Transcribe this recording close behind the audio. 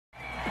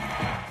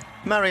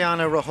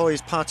Mariano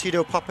Rajoy's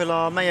Partido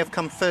Popular may have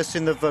come first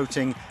in the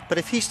voting, but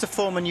if he's to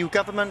form a new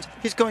government,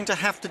 he's going to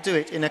have to do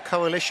it in a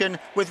coalition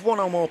with one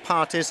or more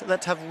parties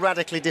that have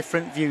radically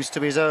different views to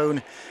his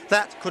own.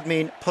 That could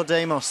mean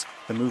Podemos,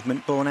 the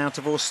movement born out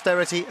of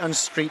austerity and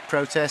street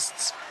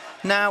protests.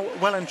 Now,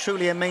 well and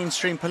truly a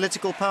mainstream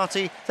political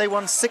party, they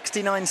won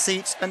 69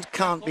 seats and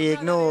can't be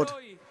ignored.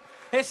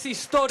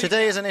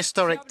 Today is an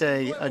historic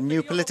day. A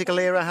new political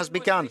era has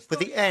begun with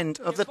the end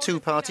of the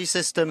two-party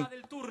system.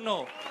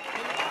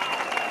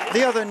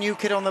 The other new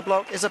kid on the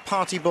block is a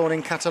party born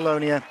in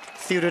Catalonia,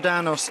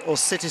 Ciudadanos, or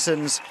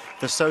Citizens.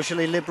 The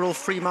socially liberal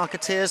free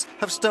marketeers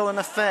have stolen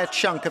a fair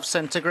chunk of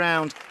centre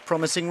ground,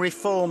 promising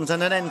reforms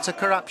and an end to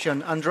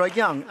corruption under a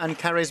young and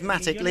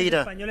charismatic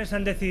leader.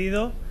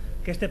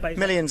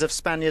 Millions of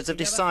Spaniards have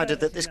decided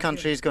that this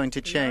country is going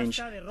to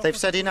change. They've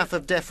said enough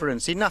of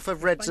deference, enough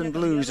of reds and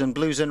blues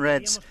and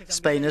reds.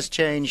 Spain has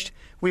changed.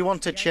 We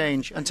want to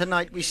change, and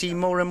tonight we see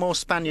more and more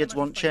Spaniards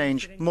want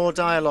change, more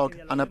dialogue,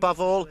 and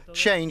above all,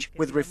 change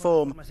with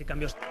reform.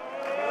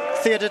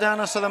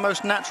 Ciudadanos are the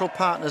most natural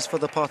partners for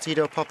the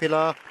Partido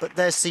Popular, but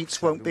their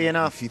seats won't be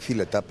enough.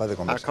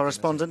 Our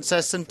correspondent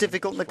says some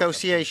difficult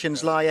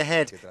negotiations lie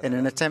ahead in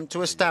an attempt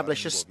to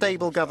establish a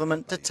stable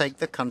government to take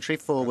the country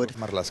forward.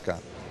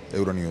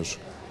 Euronews,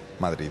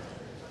 Madrid.